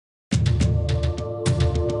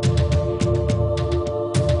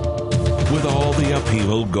With all the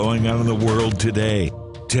upheaval going on in the world today,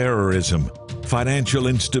 terrorism, financial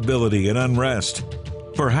instability, and unrest,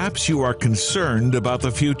 perhaps you are concerned about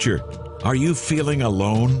the future. Are you feeling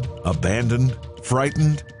alone, abandoned,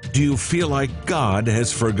 frightened? Do you feel like God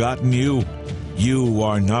has forgotten you? You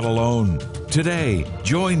are not alone. Today,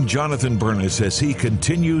 join Jonathan Bernis as he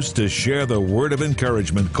continues to share the word of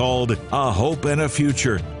encouragement called A Hope and a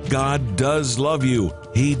Future. God does love you.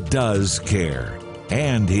 He does care.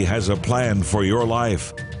 And He has a plan for your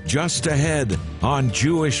life. Just ahead on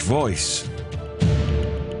Jewish Voice.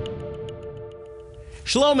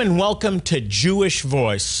 Shalom and welcome to Jewish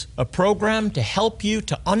Voice, a program to help you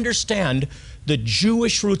to understand the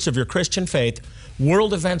Jewish roots of your Christian faith,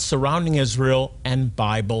 world events surrounding Israel, and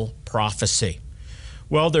Bible prophecy.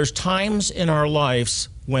 Well, there's times in our lives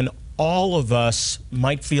when all of us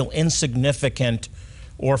might feel insignificant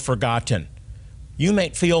or forgotten. You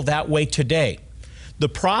might feel that way today. The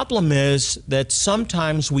problem is that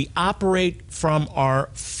sometimes we operate from our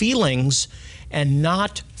feelings and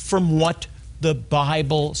not from what the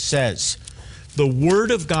Bible says. The Word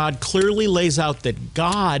of God clearly lays out that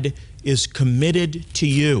God is committed to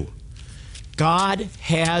you. God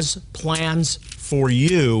has plans for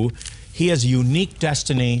you. He has a unique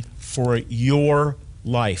destiny for your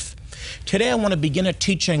life. Today I want to begin a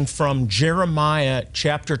teaching from Jeremiah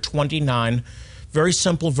chapter 29, very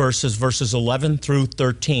simple verses, verses 11 through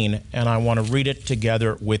 13, and I want to read it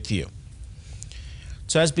together with you.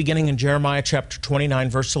 It says, beginning in Jeremiah chapter 29,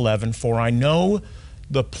 verse 11, "For I know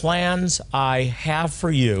the plans I have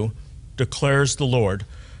for you, declares the Lord,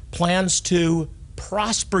 plans to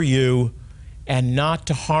prosper you and not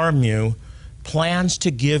to harm you, plans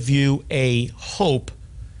to give you a hope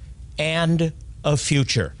and a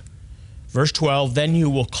future." Verse 12, "Then you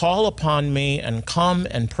will call upon me and come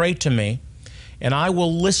and pray to me, and I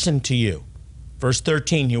will listen to you." Verse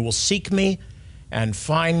 13, "You will seek me and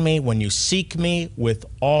find me when you seek me with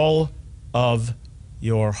all of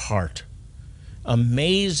your heart."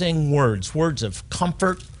 Amazing words, words of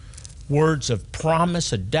comfort, words of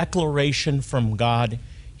promise, a declaration from God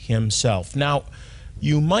Himself. Now,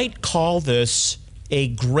 you might call this a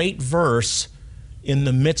great verse in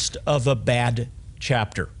the midst of a bad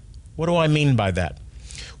chapter. What do I mean by that?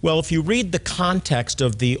 Well, if you read the context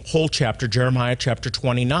of the whole chapter, Jeremiah chapter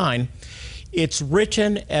 29, it's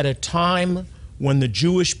written at a time when the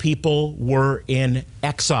Jewish people were in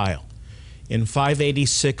exile. In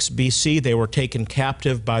 586 BC, they were taken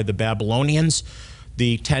captive by the Babylonians.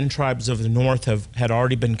 The 10 tribes of the north had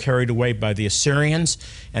already been carried away by the Assyrians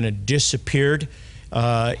and had disappeared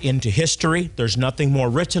into history. There's nothing more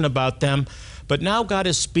written about them. But now God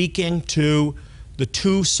is speaking to the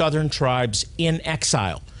two southern tribes in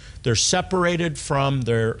exile. They're separated from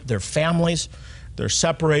their families. They're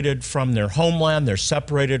separated from their homeland. They're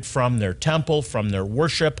separated from their temple, from their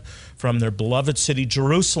worship, from their beloved city,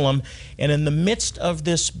 Jerusalem. And in the midst of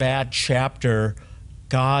this bad chapter,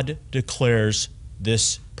 God declares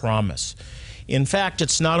this promise. In fact,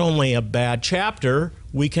 it's not only a bad chapter,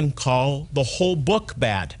 we can call the whole book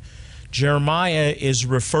bad. Jeremiah is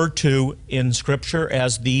referred to in Scripture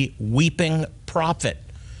as the weeping prophet.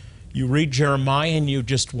 You read Jeremiah and you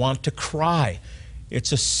just want to cry.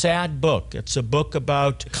 It's a sad book. It's a book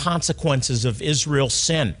about consequences of Israel's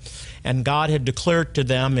sin. And God had declared to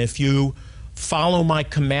them, if you follow my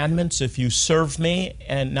commandments, if you serve me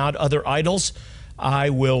and not other idols, I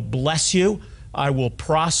will bless you. I will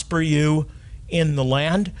prosper you in the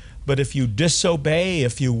land. But if you disobey,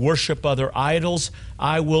 if you worship other idols,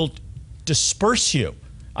 I will disperse you.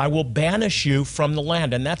 I will banish you from the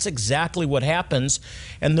land. And that's exactly what happens.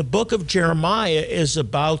 And the book of Jeremiah is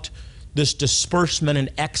about this disbursement and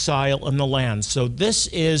exile in the land. So this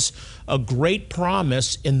is a great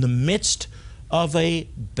promise in the midst of a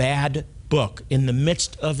bad book, in the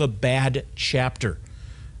midst of a bad chapter.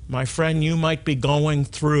 My friend, you might be going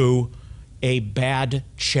through a bad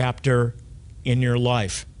chapter in your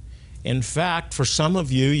life. In fact, for some of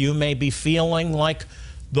you, you may be feeling like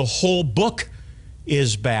the whole book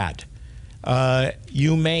is bad.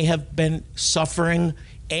 You may have been suffering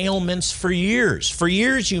ailments for years. For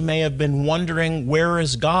years, you may have been wondering, where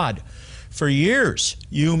is God? For years,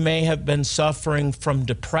 you may have been suffering from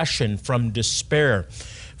depression, from despair,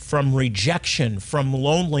 from rejection, from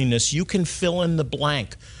loneliness. You can fill in the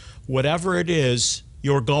blank. Whatever it is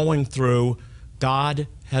you're going through, God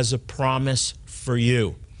has a promise for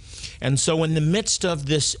you. And so in the midst of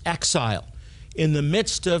this exile, in the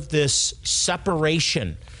midst of this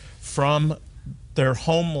separation from their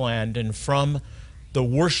homeland and from the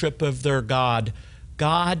worship of their God,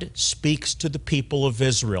 God speaks to the people of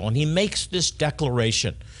Israel. And He makes this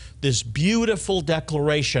declaration, this beautiful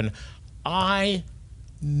declaration: I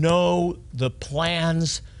know the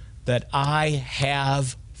plans that I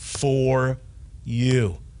have for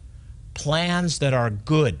you. Plans that are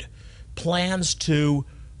good, plans to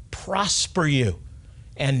prosper you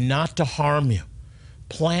and not to harm you,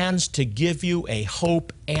 plans to give you a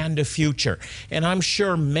hope and a future. And I'm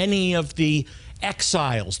sure many of the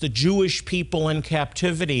exiles, the Jewish people in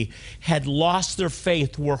captivity, had lost their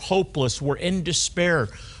faith, were hopeless, were in despair,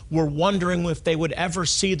 were wondering if they would ever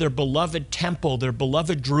see their beloved temple, their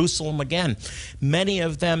beloved Jerusalem again. Many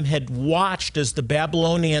of them had watched as the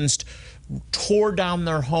Babylonians tore down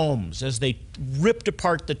their homes, as they ripped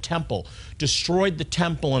apart the temple, destroyed the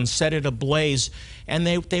temple and set it ablaze. And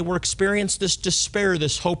they were experiencing this despair,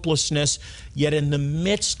 this hopelessness. Yet in the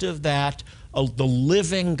midst of that, the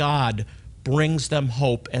living God brings them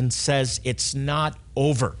hope and says it's not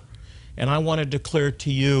over. And I want to declare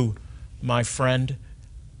to you, my friend,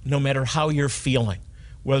 no matter how you're feeling,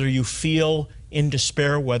 whether you feel in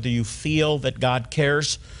despair, whether you feel that God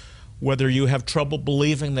cares, whether you have trouble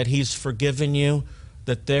believing that He's forgiven you,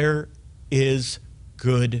 that there is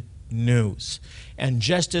good news. And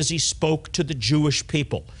just as He spoke to the Jewish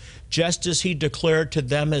people, just as He declared to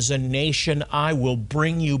them as a nation, I will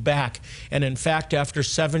bring you back. And in fact, after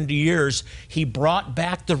 70 years, He brought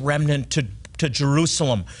back the remnant to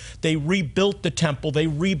Jerusalem. They rebuilt the temple. They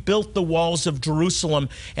rebuilt the walls of Jerusalem.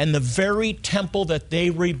 And the very temple that they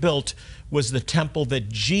rebuilt was the temple that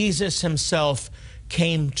Jesus Himself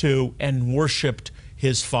came to and worshiped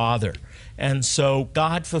His Father. And so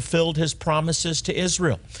God fulfilled His promises to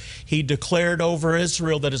Israel. He declared over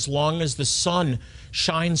Israel that as long as the sun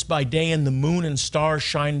shines by day and the moon and stars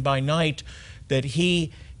shine by night, that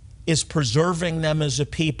He is preserving them as a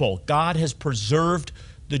people. God has preserved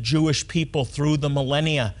the Jewish people through the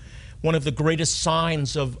millennia. One of the greatest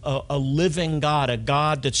signs of a living God, a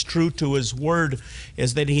God that's true to His word,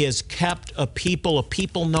 is that He has kept a people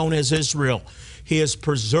known as Israel. He has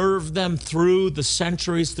preserved them through the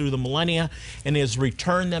centuries, through the millennia, and He has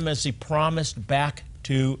returned them as He promised back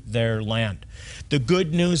to their land. The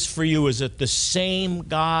good news for you is that the same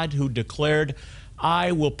God who declared,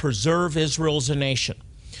 I will preserve Israel as a nation,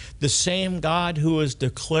 the same God who has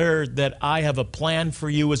declared that I have a plan for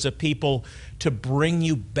you as a people to bring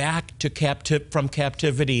you back from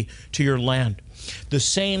captivity to your land, the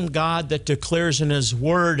same God that declares in His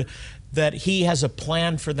word that He has a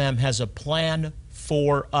plan for them, has a plan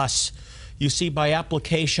for us. You see, by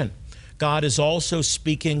application, God is also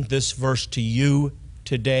speaking this verse to you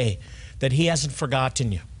today, that He hasn't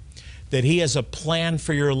forgotten you, that He has a plan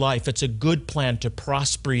for your life. It's a good plan to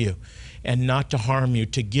prosper you and not to harm you,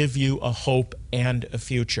 to give you a hope and a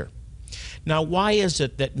future. Now, why is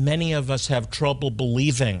it that many of us have trouble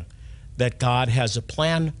believing that God has a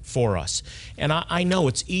plan for us? And I know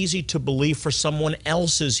it's easy to believe for someone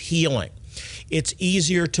else's healing. It's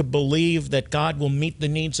easier to believe that God will meet the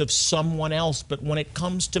needs of someone else, but when it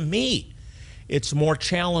comes to me, it's more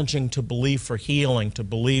challenging to believe for healing, to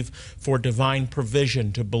believe for divine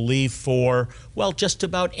provision, to believe for, well, just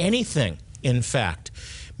about anything, in fact.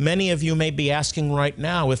 Many of you may be asking right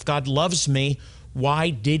now, if God loves me, why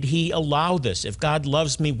did He allow this? If God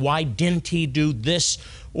loves me, why didn't He do this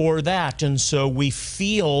or that? And so we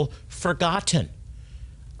feel forgotten.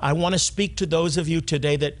 I want to speak to those of you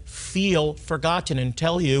today that feel forgotten and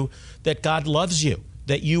tell you that God loves you,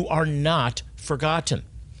 that you are not forgotten.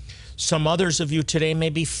 Some others of you today may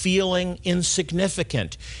be feeling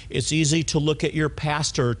insignificant. It's easy to look at your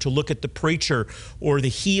pastor, to look at the preacher or the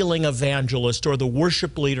healing evangelist or the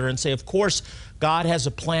worship leader and say, of course, God has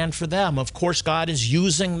a plan for them. Of course, God is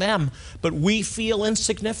using them, but we feel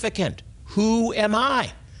insignificant. Who am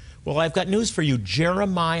I? Well, I've got news for you.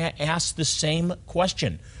 Jeremiah asked the same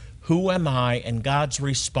question. Who am I? And God's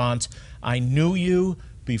response, I knew you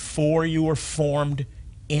before you were formed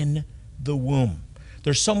in the womb.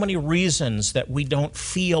 There's so many reasons that we don't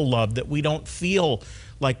feel loved, that we don't feel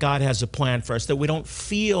like God has a plan for us, that we don't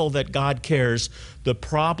feel that God cares. The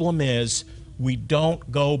problem is we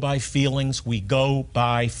don't go by feelings, we go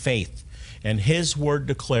by faith. And His word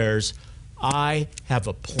declares, I have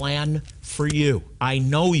a plan for you. I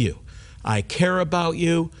know you. I care about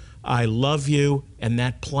you. I love you. And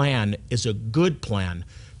that plan is a good plan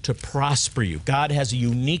to prosper you. God has a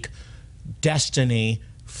unique destiny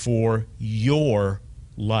for your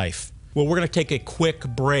life. Well, we're going to take a quick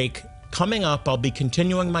break. Coming up, I'll be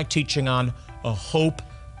continuing my teaching on a hope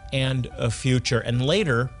and a future. And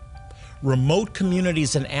later, remote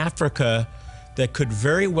communities in Africa that could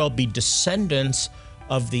very well be descendants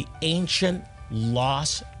of the ancient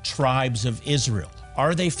lost tribes of Israel.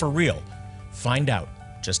 Are they for real? Find out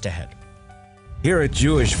just ahead. Here at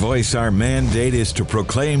Jewish Voice, our mandate is to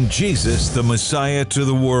proclaim Jesus, the Messiah, to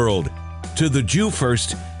the world, to the Jew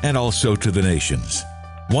first, and also to the nations.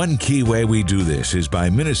 One key way we do this is by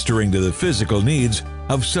ministering to the physical needs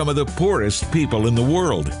of some of the poorest people in the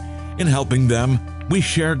world. In helping them, we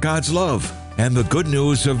share God's love and the good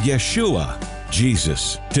news of Yeshua,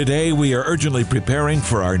 Jesus. Today, we are urgently preparing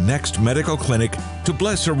for our next medical clinic to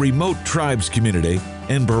bless a remote tribes community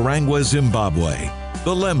in Barangwa, Zimbabwe,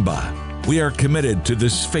 the Lemba. We are committed to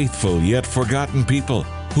this faithful yet forgotten people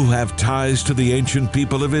who have ties to the ancient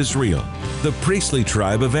people of Israel, the priestly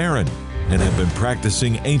tribe of Aaron, and have been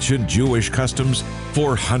practicing ancient Jewish customs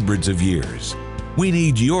for hundreds of years. We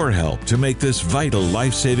need your help to make this vital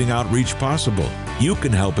life-saving outreach possible. You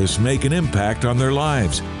can help us make an impact on their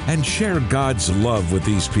lives and share God's love with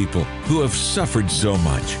these people who have suffered so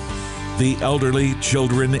much. The elderly,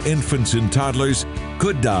 children, infants, and toddlers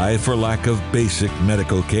could die for lack of basic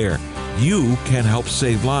medical care. You can help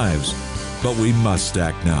save lives, but we must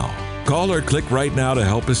act now. Call or click right now to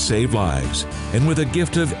help us save lives. And with a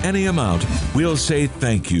gift of any amount, we'll say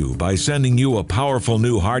thank you by sending you a powerful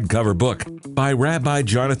new hardcover book by Rabbi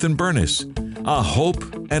Jonathan Bernis, A Hope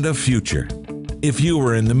and a Future. If you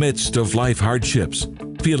are in the midst of life hardships,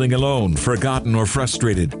 feeling alone, forgotten, or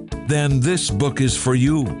frustrated, then this book is for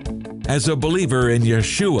you. As a believer in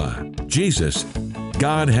Yeshua, Jesus,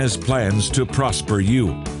 God has plans to prosper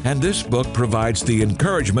you, and this book provides the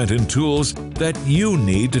encouragement and tools that you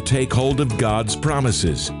need to take hold of God's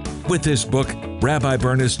promises. With this book, Rabbi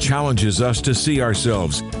Bernis challenges us to see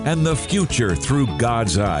ourselves and the future through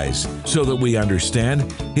God's eyes so that we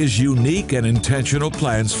understand His unique and intentional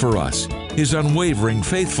plans for us, His unwavering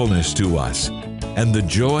faithfulness to us, and the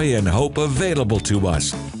joy and hope available to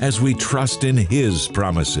us as we trust in His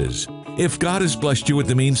promises. If God has blessed you with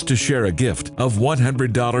the means to share a gift of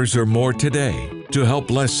 $100 or more today to help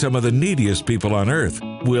bless some of the neediest people on earth,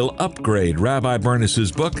 we'll upgrade Rabbi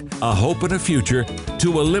Bernis's book, A Hope and a Future,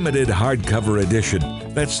 to a limited hardcover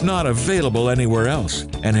edition that's not available anywhere else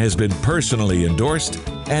and has been personally endorsed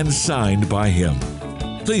and signed by him.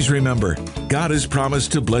 Please remember, God has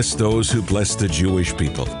promised to bless those who bless the Jewish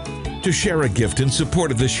people. To share a gift in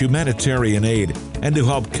support of this humanitarian aid and to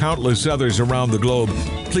help countless others around the globe,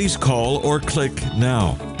 please call or click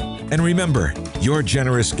now. And remember, your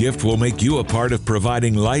generous gift will make you a part of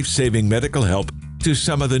providing life-saving medical help to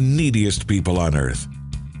some of the neediest people on earth.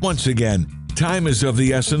 Once again, time is of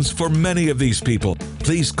the essence for many of these people.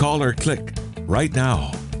 Please call or click right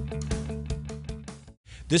now.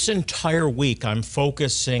 This entire week, I'm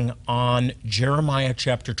focusing on Jeremiah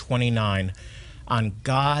chapter 29, on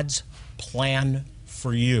God's plan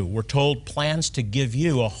for you. We're told plans to give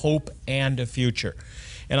you a hope and a future.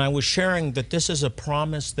 And I was sharing that this is a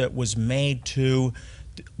promise that was made to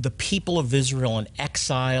the people of Israel in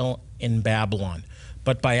exile in Babylon.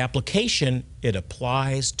 But by application, it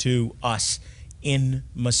applies to us in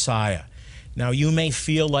Messiah. Now, you may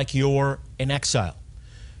feel like you're in exile.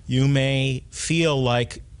 You may feel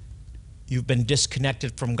like you've been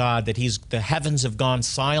disconnected from God, that the heavens have gone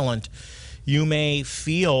silent. You may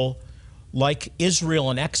feel like Israel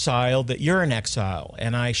in exile, that you're in exile.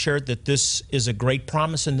 And I shared that this is a great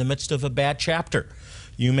promise in the midst of a bad chapter.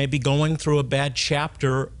 You may be going through a bad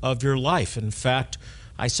chapter of your life. In fact,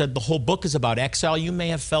 I said the whole book is about exile. You may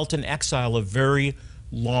have felt in exile a very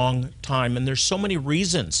long time. And there's so many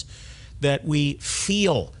reasons that we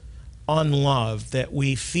feel unloved, that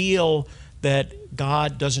we feel that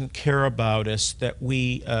God doesn't care about us, that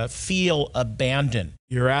we feel abandoned.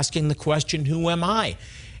 You're asking the question, who am I?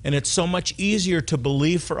 And it's so much easier to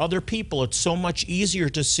believe for other people. It's so much easier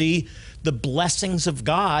to see the blessings of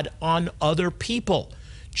God on other people.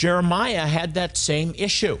 Jeremiah had that same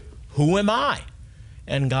issue. Who am I?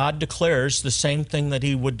 And God declares the same thing that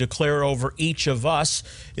He would declare over each of us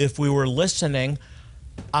if we were listening.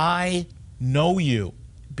 I know you.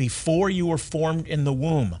 Before you were formed in the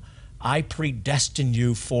womb, I predestined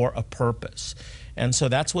you for a purpose. And so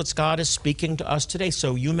that's what God is speaking to us today.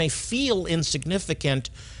 So you may feel insignificant,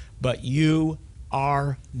 but you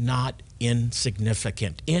are not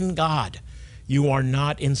insignificant. In God, you are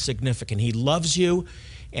not insignificant. He loves you,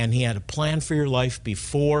 and He had a plan for your life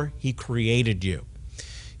before He created you.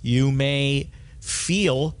 You may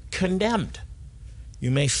feel condemned.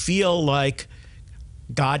 You may feel like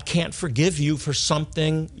God can't forgive you for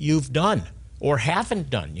something you've done or haven't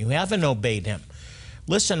done. You haven't obeyed Him.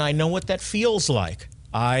 Listen, I know what that feels like.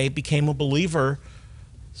 I became a believer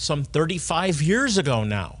some 35 years ago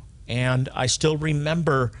now, and I still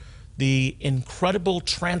remember the incredible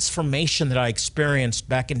transformation that I experienced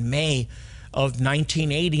back in May of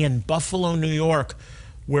 1980 in Buffalo, New York,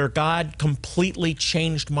 where God completely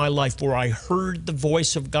changed my life, where I heard the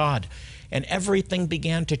voice of God, and everything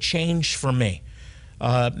began to change for me.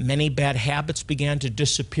 Many bad habits began to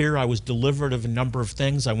disappear. I was delivered of a number of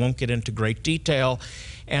things. I won't get into great detail.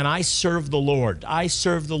 And I served the Lord. I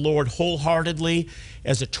served the Lord wholeheartedly.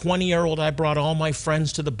 As a 20-year-old, I brought all my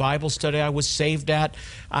friends to the Bible study I was saved at.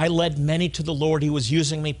 I led many to the Lord. He was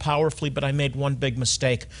using me powerfully, but I made one big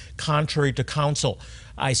mistake, contrary to counsel.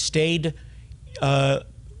 I stayed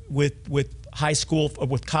with high school,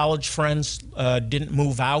 with college friends, didn't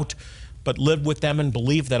move out, but lived with them and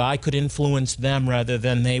believed that I could influence them rather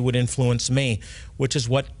than they would influence me, which is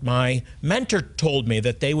what my mentor told me,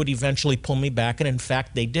 that they would eventually pull me back, and in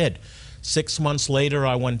fact they did. 6 months later,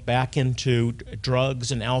 I went back into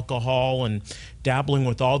drugs and alcohol and dabbling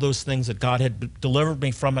with all those things that God had delivered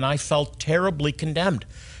me from, and I felt terribly condemned.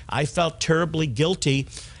 I felt terribly guilty,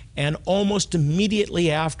 and almost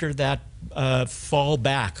immediately after that fall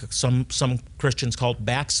back, some Christians call it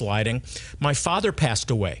backsliding, my father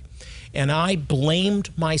passed away. And I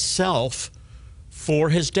blamed myself for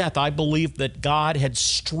his death. I believed that God had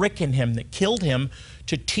stricken him, that killed him,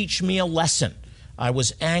 to teach me a lesson. I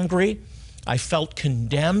was angry, I felt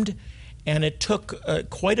condemned, and it took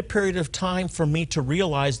quite a period of time for me to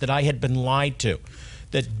realize that I had been lied to.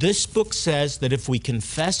 That this book says that if we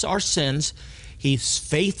confess our sins, He's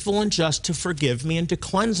faithful and just to forgive me and to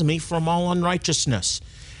cleanse me from all unrighteousness.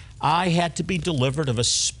 I had to be delivered of a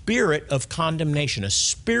spirit of condemnation, a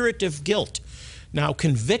spirit of guilt. Now,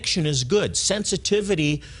 conviction is good.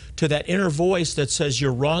 Sensitivity to that inner voice that says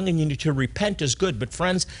you're wrong and you need to repent is good. But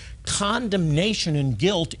friends, condemnation and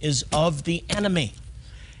guilt is of the enemy.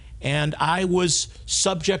 And I was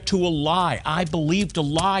subject to a lie. I believed a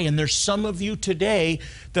lie, and there's some of you today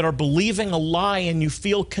that are believing a lie and you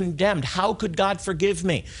feel condemned. How could God forgive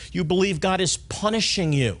me? You believe God is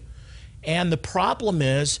punishing you. And the problem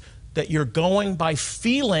is that you're going by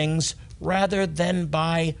feelings rather than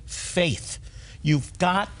by faith. You've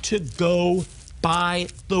got to go by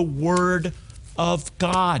the Word of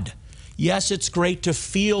God. Yes, it's great to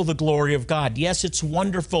feel the glory of God. Yes, it's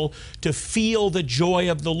wonderful to feel the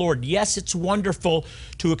joy of the Lord. Yes, it's wonderful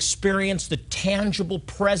to experience the tangible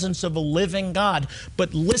presence of a living God.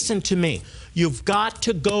 But listen to me. You've got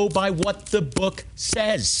to go by what the book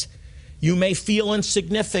says. You may feel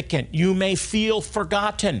insignificant. You may feel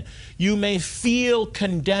forgotten. You may feel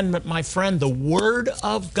condemned. But my friend, the Word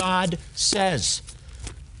of God says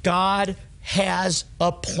God has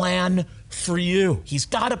a plan for you. He's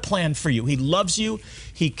got a plan for you. He loves you.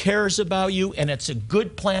 He cares about you. And it's a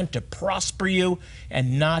good plan to prosper you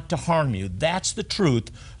and not to harm you. That's the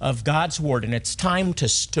truth of God's Word. And it's time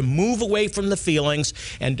to move away from the feelings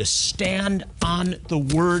and to stand on the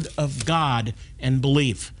Word of God and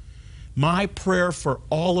believe. My prayer for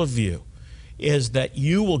all of you is that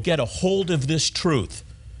you will get a hold of this truth,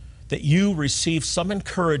 that you receive some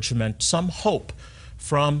encouragement, some hope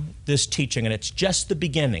from this teaching. And it's just the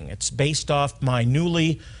beginning. It's based off my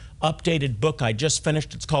newly updated book I just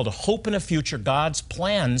finished. It's called A Hope and a Future, God's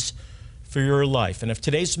Plans for Your Life. And if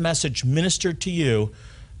today's message ministered to you,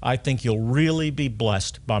 I think you'll really be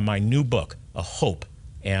blessed by my new book, A Hope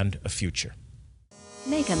and a Future.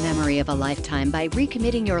 Make a memory of a lifetime by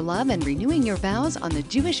recommitting your love and renewing your vows on the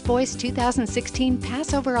Jewish Voice 2016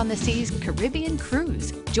 Passover on the Seas Caribbean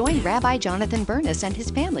Cruise. Join Rabbi Jonathan Bernis and his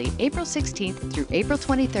family April 16th through April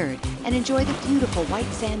 23rd and enjoy the beautiful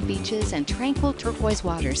white sand beaches and tranquil turquoise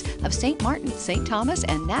waters of St. Martin, St. Thomas,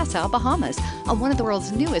 and Nassau, Bahamas on one of the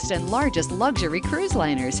world's newest and largest luxury cruise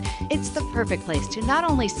liners. It's the perfect place to not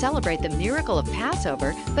only celebrate the miracle of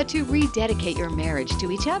Passover, but to rededicate your marriage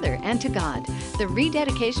to each other and to God. The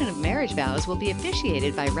rededication of marriage vows will be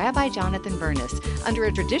officiated by Rabbi Jonathan Bernis under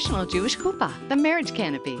a traditional Jewish chuppah, the marriage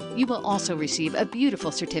canopy. You will also receive a beautiful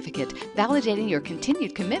certificate validating your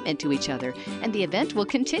continued commitment to each other, and the event will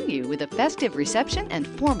continue with a festive reception and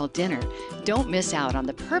formal dinner. Don't miss out on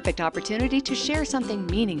the perfect opportunity to share something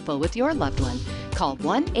meaningful with your loved one. Call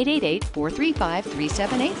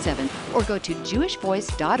 1-888-435-3787 or go to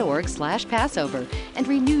jewishvoice.org/Passover and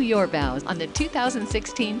renew your vows on the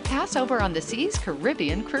 2016 Passover on the Seas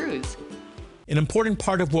Caribbean Cruise. An important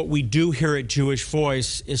part of what we do here at Jewish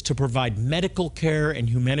Voice is to provide medical care and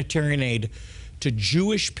humanitarian aid to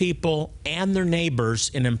Jewish people and their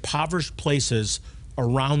neighbors in impoverished places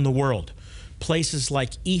around the world, places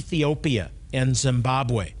like Ethiopia and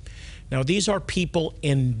Zimbabwe. Now, these are people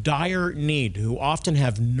in dire need who often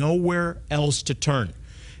have nowhere else to turn.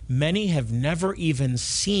 Many have never even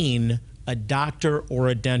seen a doctor or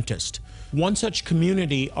a dentist. One such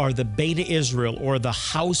community are the Beta Israel, or the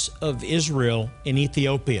House of Israel in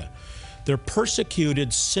Ethiopia. They're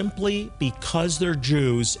persecuted simply because they're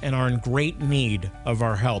Jews and are in great need of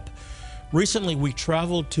our help. Recently, we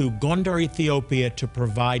traveled to Gondar, Ethiopia to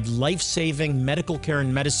provide life-saving medical care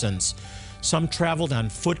and medicines. Some traveled on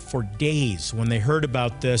foot for days when they heard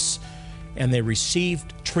about this, and they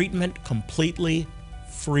received treatment completely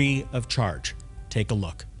free of charge. Take a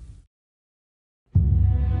look.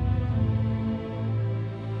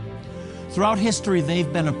 Throughout history,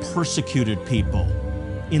 they've been a persecuted people,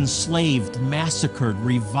 enslaved, massacred,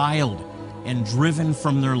 reviled, and driven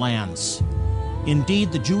from their lands.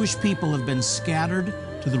 Indeed, the Jewish people have been scattered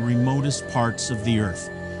to the remotest parts of the earth.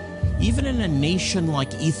 Even in a nation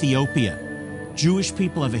like Ethiopia, Jewish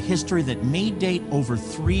people have a history that may date over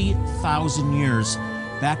 3,000 years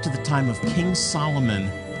back to the time of King Solomon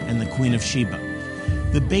and the Queen of Sheba.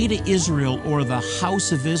 The Beta Israel, or the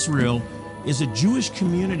House of Israel, is a Jewish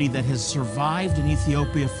community that has survived in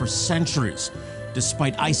Ethiopia for centuries,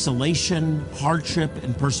 despite isolation, hardship,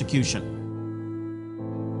 and persecution.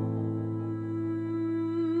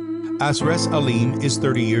 Asres Alim is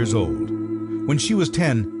 30 years old. When she was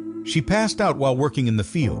 10, she passed out while working in the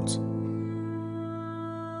fields.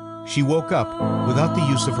 She woke up without the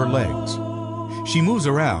use of her legs. She moves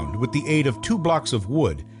around with the aid of 2 blocks of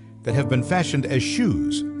wood that have been fashioned as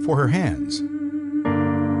shoes for her hands.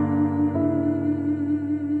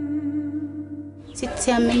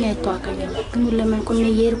 ሲያመኝ አይተዋቀኝም ግን ለምን ቆም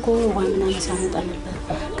የርኮ ዋና ሳመጣ ነበር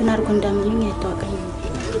ግን አርጎ እንዳምኝ አይተዋቀኝም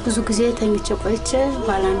ብዙ ጊዜ ተኝቼ ቆይቼ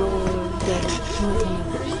ባላ ነው ደረ ሞት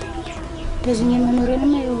ነበር ደዝኝ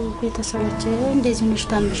መኖሬንም ያው ቤተሰቦቼ እንደዚህ ነሽ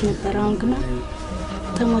ታምሽ ነበር አሁን ግን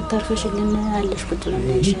ተሞት ተርፈሽልን አለሽ ቁጭ ብለን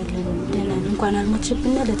እንሻለን ደህና እንኳን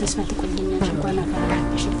አልሞትሽብን ለተስፋ ተቆልኛሽ እንኳን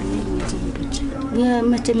አፈራሽብን የዘመዶች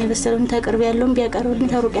የመቸኝ በሰለም ታቀርብ ያለውን ቢያቀርብልኝ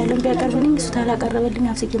ታሩቅ ያለውን ቢያቀርብልኝ እሱ ታላቀረበልኝ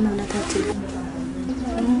አፍሲክ መብላታችን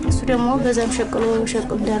እሱ ደግሞ በዛም ሸቅሎ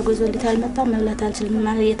እንዳርጎ ይዞልኝ አልመጣ መብላት አልችልም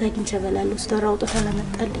ማለት የታኪን ሸበላለሁ እሱ ተራውጦ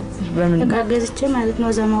ታላመጣልኝ በቃ ገዝቼ ማለት ነው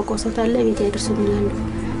ዘማው ቆሰታለ ቤት ያደርሱልኝ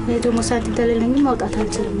ደግሞ ሳንቲም ተለለኝ ማውጣት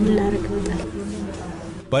አልችልም ላረግ ይወጣል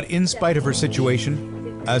But in spite of her situation,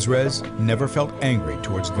 Asres never felt angry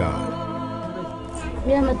towards God.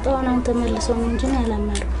 ያመጣውን አንተ መልሰው እንጂ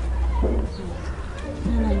ያላማሩ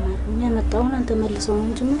ያመጣውን አንተ መልሰው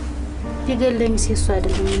እንጂ ቢገለኝ ሲሱ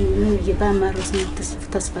አይደለም ምን ይባማረስ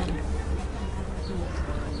ተስፋለ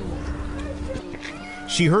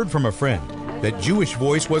She heard from a friend that Jewish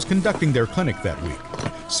Voice was conducting their clinic that week.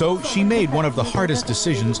 So she made one of the hardest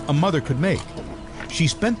decisions a mother could make. She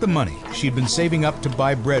spent the money she'd been saving up to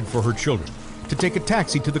buy bread for her children to take a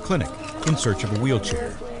taxi to the clinic in search of a wheelchair.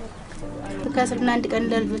 ከስርና አንድ ቀን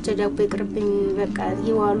ለልጆች ዳቦ ይቅርብኝ በቃ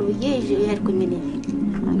ይዋሉ ይሄድኩኝ እኔ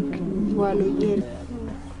ይዋሉ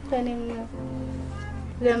ለኔም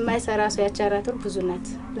ለማይሰራ ሰው ያቻራቱር ብዙ ናት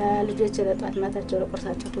ለልጆች ለጧት ማታቸው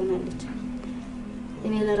ለቁርሳቸው ትሆናለች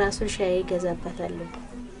እኔ ለራሱ ሻይ ገዛባታለሁ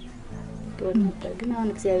ግን አሁን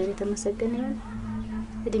እግዚአብሔር የተመሰገነ ይሁን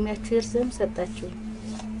እድሜያችሁ ይርዘም ሰጣችሁ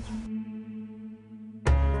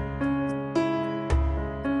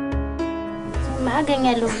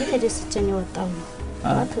ማገኛለሁ ተደስቼ ነው ወጣው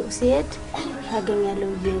አቶ ሲሄድ አገኛለሁ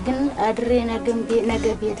ግን አድሬ ነገ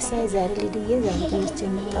ቤት ሳይዛር ልድዬ ዛሬ ተነስቼ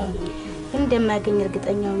መጣሁ እንደማገኝ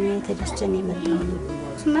እርግጠኛው ነው ተደስቼ ነው መጣሁ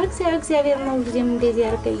ማክስ እግዚአብሔር ነው ጊዜም እንደዚህ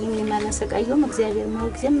ያርቀኝ ማላሰቃየው እግዚአብሔር ነው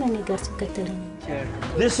ጊዜም እኔ ጋር ተከተለኝ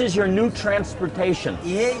This is your new transportation.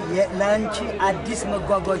 ይሄ ለአንቺ አዲስ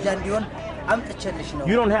መጓጓዣ እንዲሆን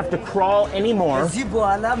You don't have to crawl anymore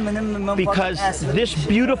because this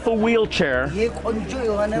beautiful wheelchair,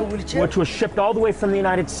 which was shipped all the way from the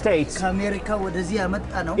United States,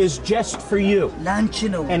 is just for you.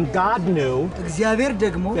 And God knew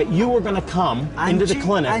that you were going to come into the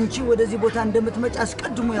clinic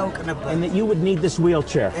and that you would need this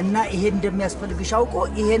wheelchair.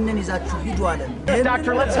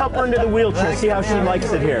 Doctor, let's help her into the wheelchair, see how she likes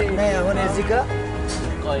it here.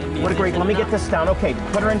 What a great, let me get this down. Okay,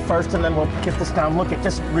 put her in first and then we'll get this down. Look,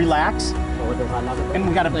 just relax. And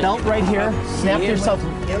we got a belt right here. Snap yourself,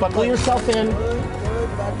 buckle yourself in.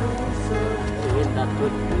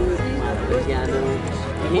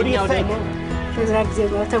 What do you think?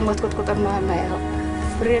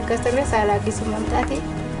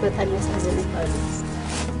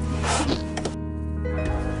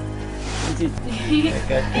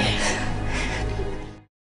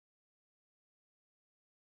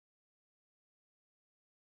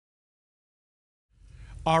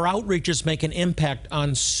 Our outreaches make an impact on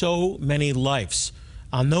so many lives,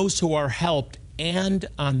 on those who are helped and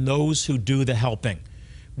on those who do the helping.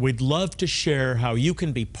 We'd love to share how you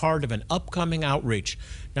can be part of an upcoming outreach.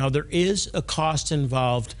 Now, there is a cost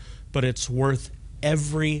involved, but it's worth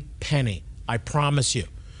every penny, I promise you.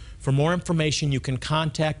 For more information, you can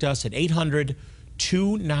contact us at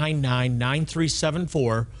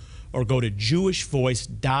 800-299-9374 or go to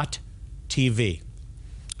jewishvoice.tv.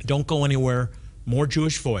 Don't go anywhere. More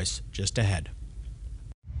Jewish Voice just ahead.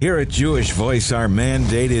 Here at Jewish Voice, our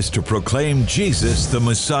mandate is to proclaim Jesus, the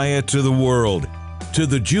Messiah, to the world, to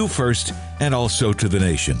the Jew first, and also to the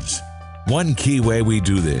nations. One key way we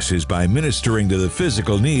do this is by ministering to the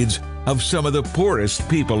physical needs of some of the poorest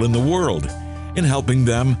people in the world. In helping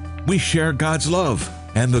them, we share God's love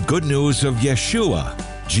and the good news of Yeshua,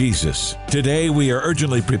 Jesus. Today, we are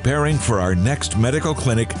urgently preparing for our next medical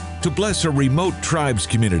clinic to bless a remote tribes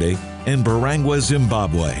community in Barangwa,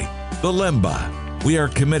 Zimbabwe, the Lemba. We are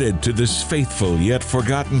committed to this faithful yet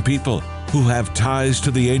forgotten people who have ties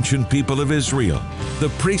to the ancient people of Israel, the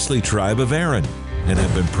priestly tribe of Aaron, and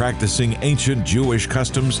have been practicing ancient Jewish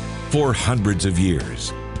customs for hundreds of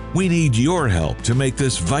years. We need your help to make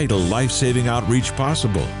this vital life-saving outreach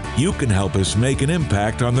possible. You can help us make an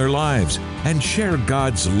impact on their lives and share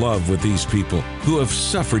God's love with these people who have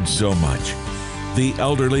suffered so much. The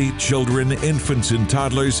elderly, children, infants, and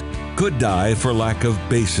toddlers could die for lack of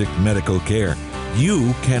basic medical care.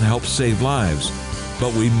 You can help save lives,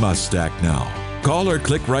 but we must act now. Call or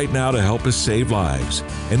click right now to help us save lives.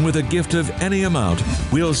 And with a gift of any amount,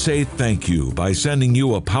 we'll say thank you by sending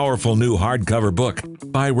you a powerful new hardcover book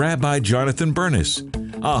by Rabbi Jonathan Bernis,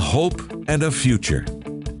 A Hope and a Future.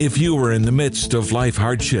 If you are in the midst of life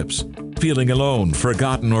hardships, feeling alone,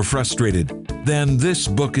 forgotten, or frustrated, then this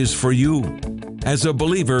book is for you. As a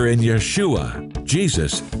believer in Yeshua,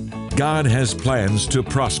 Jesus, God has plans to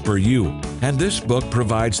prosper you, and this book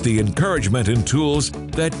provides the encouragement and tools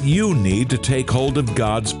that you need to take hold of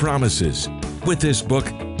God's promises. With this book,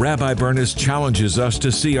 Rabbi Bernis challenges us to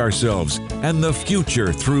see ourselves and the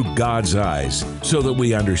future through God's eyes so that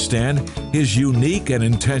we understand His unique and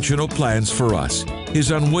intentional plans for us,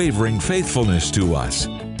 His unwavering faithfulness to us,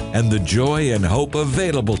 and the joy and hope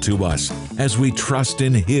available to us as we trust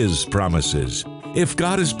in His promises. If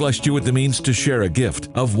God has blessed you with the means to share a gift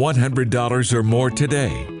of $100 or more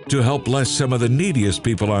today to help bless some of the neediest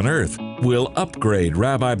people on earth, we'll upgrade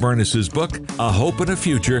Rabbi Bernis's book, A Hope and a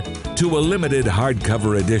Future, to a limited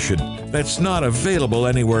hardcover edition that's not available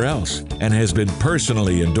anywhere else and has been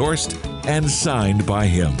personally endorsed and signed by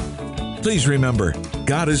him. Please remember,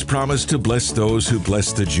 God has promised to bless those who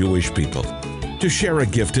bless the Jewish people. To share a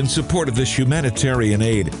gift in support of this humanitarian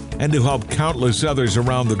aid and to help countless others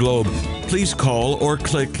around the globe, please call or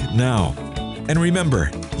click now. And remember,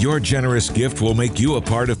 your generous gift will make you a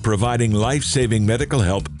part of providing life-saving medical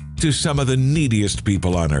help to some of the neediest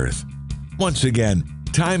people on earth. Once again,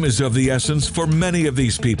 time is of the essence for many of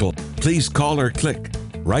these people. Please call or click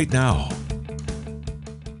right now.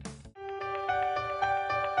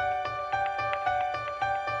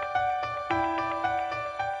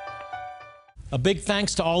 A big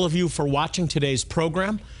thanks to all of you for watching today's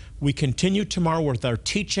program. We continue tomorrow with our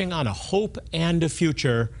teaching on a hope and a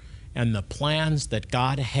future and the plans that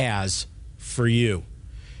God has for you.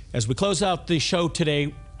 As we close out the show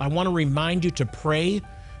today, I want to remind you to pray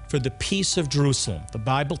for the peace of Jerusalem. The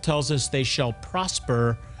Bible tells us they shall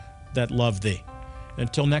prosper that love thee.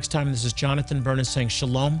 Until next time, this is Jonathan Bernis saying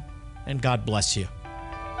shalom and God bless you.